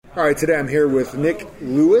All right, today I'm here with Nick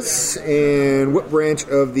Lewis. And what branch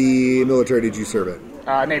of the military did you serve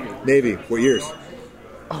at? Navy. Navy. What years?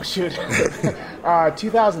 Oh, shoot.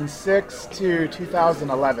 2006 to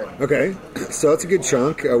 2011. Okay, so that's a good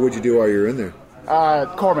chunk. What'd you do while you were in there?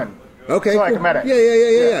 Corpsman. Okay, So like cool. a medic.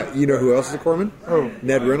 Yeah. You know who else is a corpsman? Who?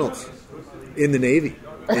 Ned Reynolds. In the Navy.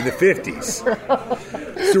 In the 50s.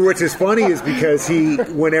 So which is funny is because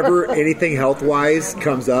whenever anything health-wise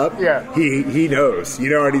comes up, Yeah. he knows.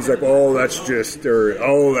 You know, and he's like, he's still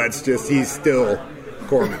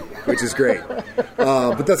corpsman, which is great.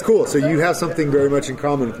 But that's cool. So you have something very much in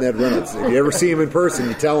common with Ned Reynolds. If you ever see him in person,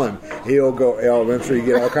 you tell him. He'll go, I'm sure you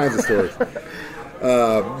get all kinds of stories.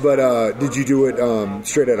 But did you do it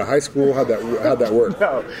straight out of high school? How'd that work?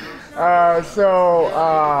 No.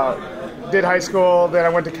 Did high school, then I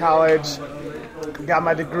went to college, got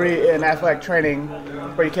my degree in athletic training,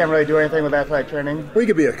 but you can't really do anything with athletic training. Well, you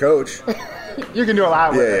could be a coach. You can do a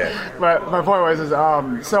lot with it. Yeah. But my point was, but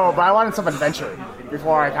I wanted some adventure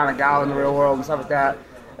before I kind of got out in the real world and stuff like that.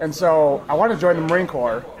 And so I wanted to join the Marine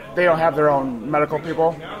Corps. They don't have their own medical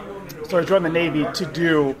people. So I joined the Navy to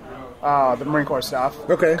do the Marine Corps stuff.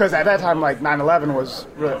 Okay. Because at that time, like 9/11 was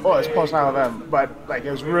really, it was post 9/11, but like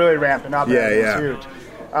it was really ramping up. Yeah. It was huge.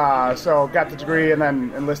 So got the degree and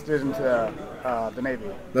then enlisted into the Navy.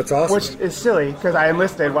 That's awesome. Which is silly because I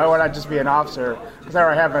enlisted. Why would I just be an officer? Because I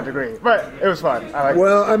already have my degree. But it was fun.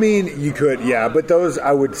 Well, I mean, you could, yeah. But those,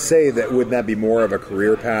 I would say that wouldn't that be more of a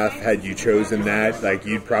career path had you chosen that? Like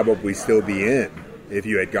you'd probably still be in if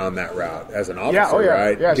you had gone that route as an officer,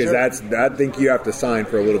 right? Yeah, because sure. I think you have to sign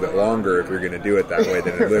for a little bit longer if you're going to do it that way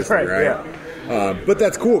than enlisting, right? Yeah. But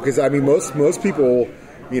that's cool because I mean, most people.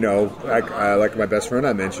 You know, like my best friend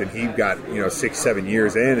I mentioned, he got 6-7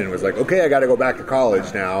 years in and was like, okay, I got to go back to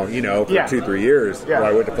college now. For 2-3 years. Yeah. Well,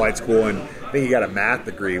 I went to flight school and I think he got a math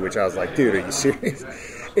degree, which I was like, dude, are you serious?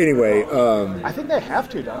 Anyway, I think they have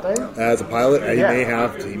to, don't they? As a pilot, he Yeah. may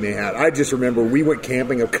have to. He may have. I just remember we went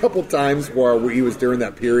camping a couple times while he was during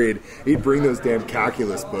that period. He'd bring those damn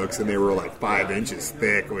calculus books, and they were like 5 inches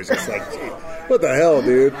thick. It was just like, gee, what the hell,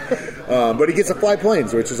 dude? But he gets to fly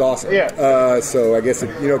planes, which is awesome. Yeah. So I guess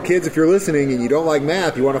kids, if you're listening and you don't like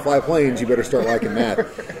math, you want to fly planes, you better start liking math.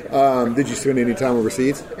 Did you spend any time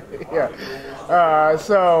overseas? Yeah.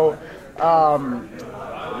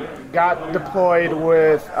 Got deployed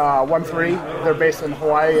with 1-3. They're based in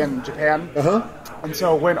Hawaii and Japan. Uh-huh. And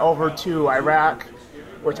so went over to Iraq,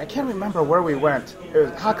 which I can't remember where we went. It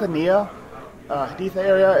was Haqqaniya, Haditha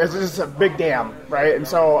area. It's just a big dam, right? And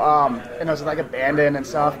so, and it was like abandoned and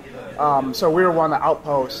stuff. So we were one of the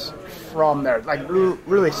outposts from there, like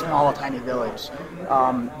really small, tiny village.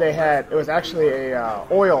 It was actually a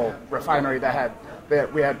oil refinery that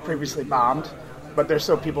we had previously bombed, but there's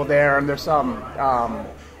still people there, and there's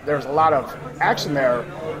a lot of action there.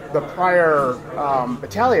 The prior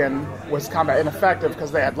battalion was combat ineffective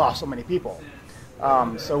because they had lost so many people.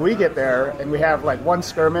 So we get there and we have like one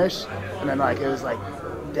skirmish, and then it was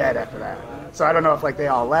dead after that. So I don't know if they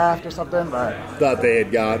all left or something, but thought they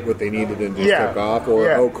had got what they needed and just took off,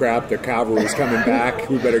 or oh crap, the cavalry's coming back.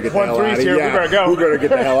 We better get the hell out of here. We better go. We better get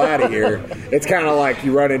the hell out of here. It's kind of like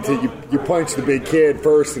you run into you punch the big kid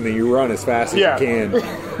first, and then you run as fast as you can.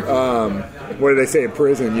 What do they say in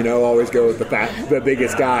prison? Always go with the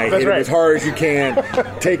biggest guy. That's Hit right. him as hard as you can.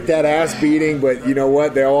 Take that ass beating, but you know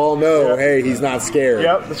what? They'll all know, hey, he's not scared.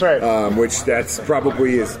 Yep, that's right. Which that's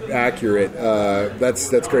probably is accurate.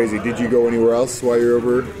 That's crazy. Did you go anywhere else while you're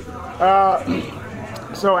over?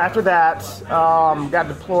 So after that, got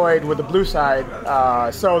deployed with the blue side.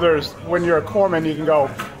 So when you're a corpsman, you can go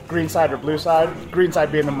green side or blue side. Green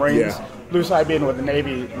side being the Marines. Yeah. Blue side being with the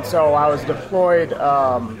Navy. And so I was deployed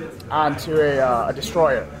onto a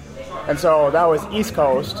destroyer. And so that was East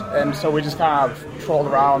Coast. And so we just kind of trolled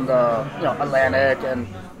around the Atlantic and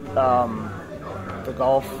the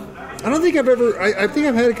Gulf. I don't think I've ever. I think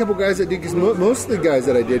I've had a couple guys that did, because most of the guys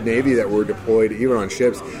that I did Navy that were deployed, even on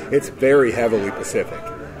ships, it's very heavily Pacific.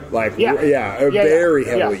 Very heavily. Yeah.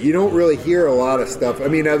 You don't really hear a lot of stuff. I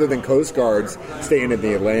mean, other than Coast Guards staying in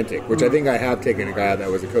the Atlantic, which I think I have taken a guy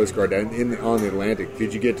that was a Coast Guard on the Atlantic.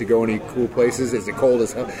 Did you get to go any cool places? Is it cold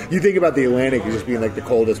as hell? You think about the Atlantic as just being like the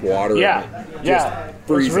coldest water. Yeah.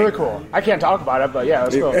 Freezing. It's really cool. I can't talk about it, but yeah, it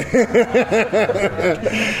was cool.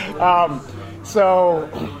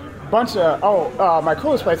 My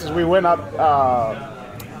coolest places, we went up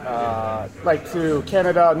to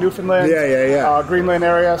Canada, Newfoundland, Greenland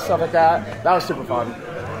area, stuff like that. That was super fun.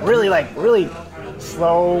 Really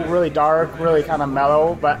slow, really dark, really kind of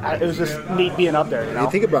mellow, but it was just neat being up there. You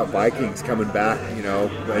think about Vikings coming back,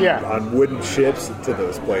 on wooden ships to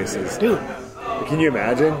those places. Dude. Can you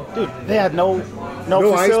imagine? Dude, they had no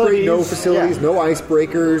no facilities. No facilities, Yeah. no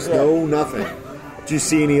icebreakers, Yeah. no nothing. Do you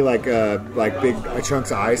see any like big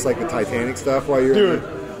chunks of ice like the Titanic stuff while you're in Dude,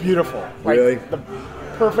 beautiful. Like, Really? the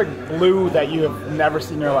perfect blue that you have never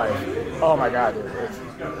seen in your life. Oh my god, dude.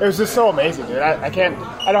 It was just so amazing, dude. I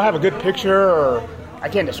don't have a good picture, or I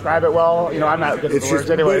can't describe it well. You know, I'm not good at It's words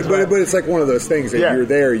just, anyways. but it's like one of those things that Yeah. you're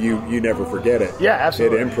there, you never forget it. Yeah,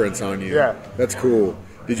 absolutely. It imprints on you. Yeah. That's cool.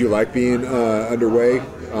 Did you like being underway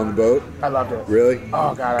on the boat? I loved it. Really?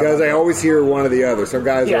 Oh, God, I Because loved I it. always hear one or the other. Some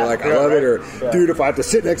guys Yeah, are like, I yeah, love it, or, right. Yeah. dude, if I have to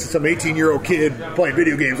sit next to some 18-year-old kid playing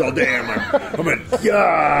video games all day, I'm like,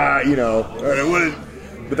 yeah, you know.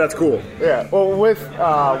 But that's cool. Yeah. Well, with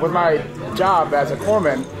my job as a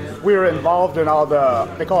corpsman, we were involved in all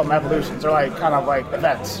they call them evolutions. They're like kind of like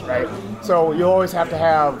events, right? So you always have to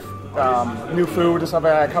have new food and stuff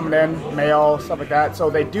like that coming in, mail, stuff like that. So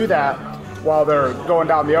they do that while they're going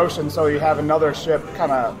down the ocean. So you have another ship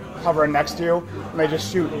kind of hovering next to you, and they just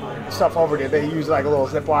shoot stuff over to you. They use like a little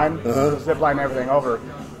zip line, zip line everything over.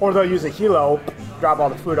 Or they'll use a helo, drop all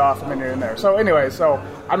the food off, and then you're in there. So anyway, so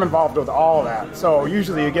I'm involved with all of that. So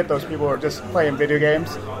usually you get those people who are just playing video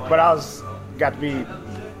games, but got to be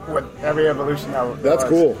with every evolution. That's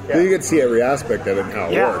cool. Yeah. You get to see every aspect of it and how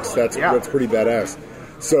it Yeah. works. That's Yeah. pretty badass.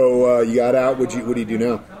 So you got out. What do you do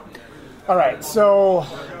now? All right, so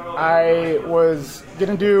I was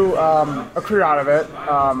going to do a career out of it.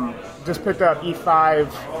 Just picked up E5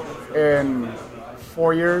 in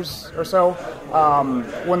 4 years or so.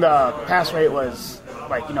 When the pass rate was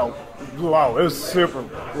like, low. It was super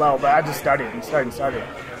low, but I just studied and studied.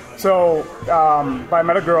 So, but I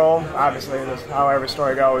met a girl, obviously, that's how every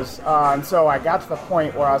story goes. And so I got to the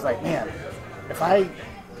point where I was like, man,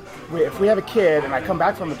 if we have a kid and I come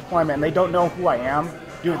back from the deployment and they don't know who I am,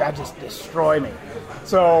 dude, that just destroy me.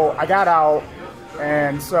 So I got out,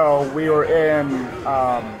 and so we were in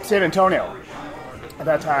San Antonio at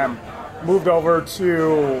that time. Moved over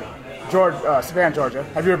to Savannah, Georgia.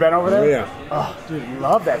 Have you ever been over there? Oh, yeah. Oh, dude,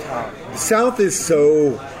 love that town. The South is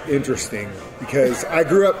so interesting because I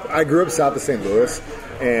grew up south of St. Louis,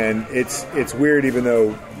 and it's weird, even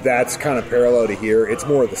though that's kind of parallel to here. It's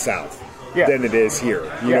more of the South than it is here.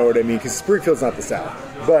 You know what I mean? Because Springfield's not the South,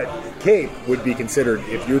 but Cape would be considered.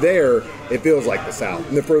 If you're there, it feels like the South,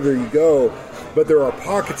 and the further you go. But there are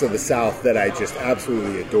pockets of the South that I just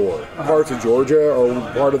absolutely adore. Parts of Georgia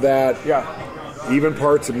are part of that. Yeah. Even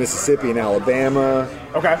parts of Mississippi and Alabama.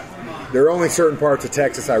 Okay. There are only certain parts of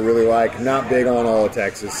Texas I really like. Not big on all of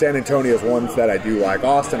Texas. San Antonio is ones that I do like.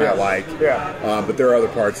 Austin I like. Yeah. But there are other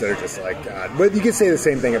parts that are just like, God. But you can say the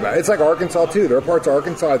same thing about it. It's like Arkansas, too. There are parts of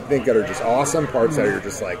Arkansas I think that are just awesome. Parts that are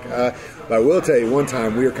just like, But I will tell you, one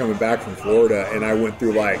time we were coming back from Florida, and I went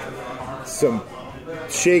through like some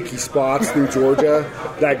shaky spots through Georgia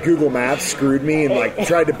that Google Maps screwed me and like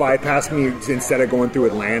tried to bypass me instead of going through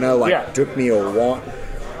Atlanta. Took me a long.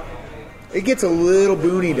 It gets a little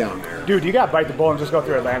boony down there. Dude, you got to bite the bullet and just go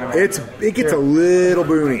through Atlanta, man. It gets a little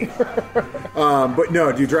boony. But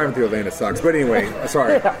no, dude, driving through Atlanta sucks. But anyway,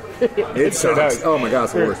 sorry. It sure sucks. does. Oh my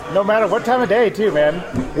gosh, the worst. No matter what time of day, too, man.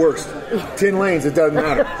 Worst. 10 lanes, it doesn't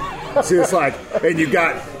matter. So it's like, and you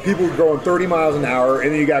got people going 30 miles an hour,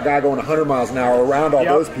 and then you got a guy going 100 miles an hour around all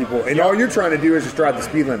those people, and all you're trying to do is just drive the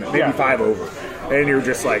speed limit, maybe 5 over, and you're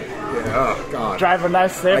just like, oh god, Driving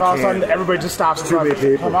nice, safe, all of a sudden everybody just stops. Too many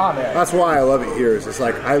people. Come on, man. That's why I love it here. Is it's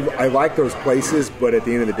like I like those places, but at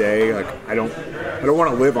the end of the day, like I don't want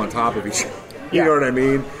to live on top of each other. You know what I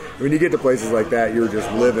mean? When you get to places like that, you're just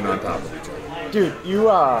living on top of each other. Dude,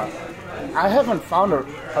 I haven't found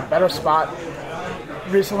a better spot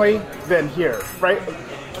recently than here, right?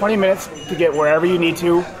 20 minutes to get wherever you need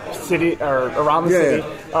to, city or around the city.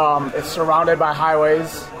 It's surrounded by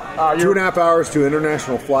highways. 2.5 hours to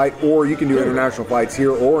international flight, or you can do international flights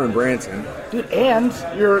here or in Branson. Dude, and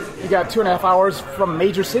you got 2.5 hours from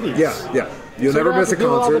major cities. Yeah. You'll So never you don't miss a have to do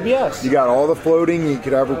all the concert. BS. You got all the floating. You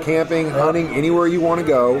could have camping, hunting, anywhere you want to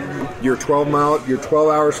go. You're 12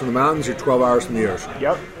 hours from the mountains. You're 12 hours from the ocean.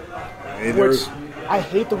 Yep. And Which I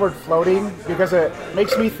hate the word floating because it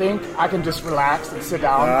makes me think I can just relax and sit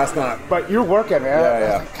down. that's not. But you're working, man.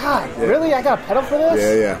 Yeah. Like, God, really? I got to pedal for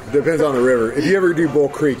this? Yeah. Depends on the river. If you ever do Bull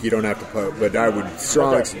Creek, you don't have to put. But I would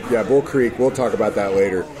strongly. Okay. Yeah, Bull Creek. We'll talk about that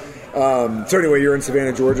later. So anyway, you're in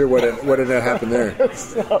Savannah, Georgia. What did that happen there?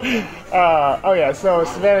 So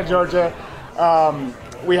Savannah, Georgia.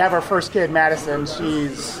 We have our first kid, Madison.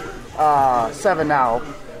 She's 7 now.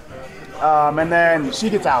 And then she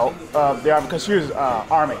gets out of the Army because she was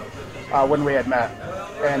Army when we had met.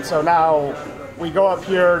 And so now we go up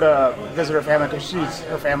here to visit her family because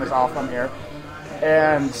her family's all from here.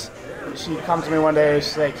 And she comes to me one day,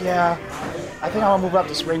 she's like, yeah, I think I want to move up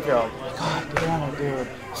to Springfield. I'm like, God, Damn it, dude.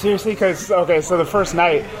 Seriously? Because, okay, so the first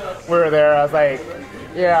night we were there, I was like,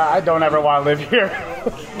 yeah, I don't ever want to live here.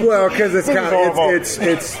 Well, because it's kind of,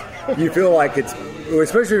 it's you feel like it's,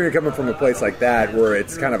 especially when you're coming from a place like that where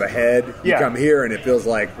it's kind of ahead. You come here and it feels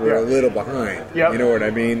like we're a little behind. Yep. You know what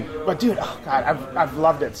I mean? But dude, oh god, I've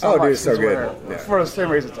loved it so much. Oh, dude, it's so good. Yeah. For the same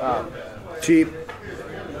reasons. Cheap.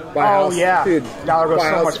 Buy house. Yeah. Dude, dollar goes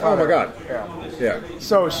so much fun. Oh my god. Yeah.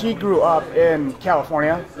 So she grew up in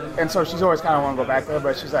California, and so she's always kind of want to go back there,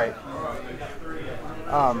 but she's like,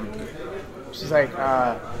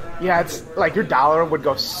 yeah, it's like your dollar would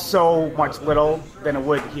go so much little than it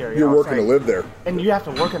would here. You're working to live there. And you have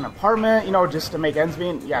to work in an apartment, just to make ends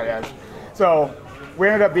meet. Yeah. So we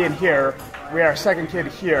ended up being here. We had our second kid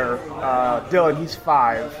here, Dylan, he's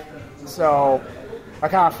 5. So I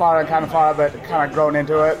kind of fought it, but kind of grown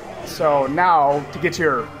into it. So now, to get to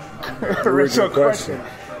your original question,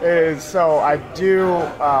 is so I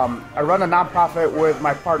run a nonprofit with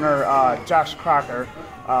my partner, Josh Crocker,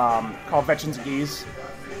 called Veterans Geese.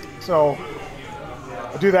 So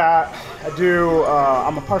I do that.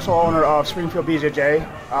 I'm a partial owner of Springfield BJJ,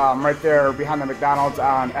 right there behind the McDonald's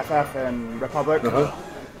on FF and Republic.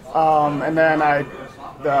 And then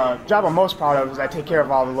the job I'm most proud of is I take care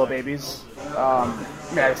of all the little babies,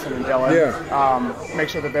 Madison and Dylan. Yeah. Make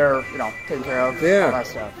sure that they're taken care of. Yeah. All that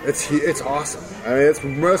stuff. It's awesome. I mean, it's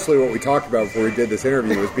mostly what we talked about before we did this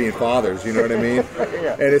interview was being fathers. You know what I mean?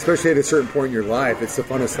 Yeah. And especially at a certain point in your life, it's the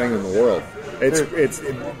funnest thing in the world. It's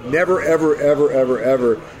never,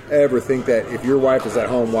 ever think that if your wife is at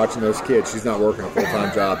home watching those kids, she's not working a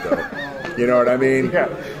full-time job, though. You know what I mean? Yeah.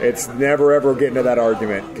 It's never, ever get into that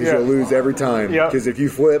argument because you'll lose every time. Because if you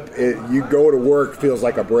flip, you go to work feels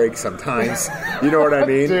like a break sometimes. You know what I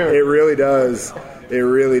mean? It really does. It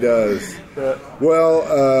really does.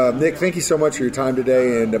 Well, Nick, thank you so much for your time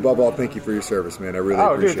today. And above all, thank you for your service, man. I really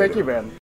appreciate it. Thank you, man.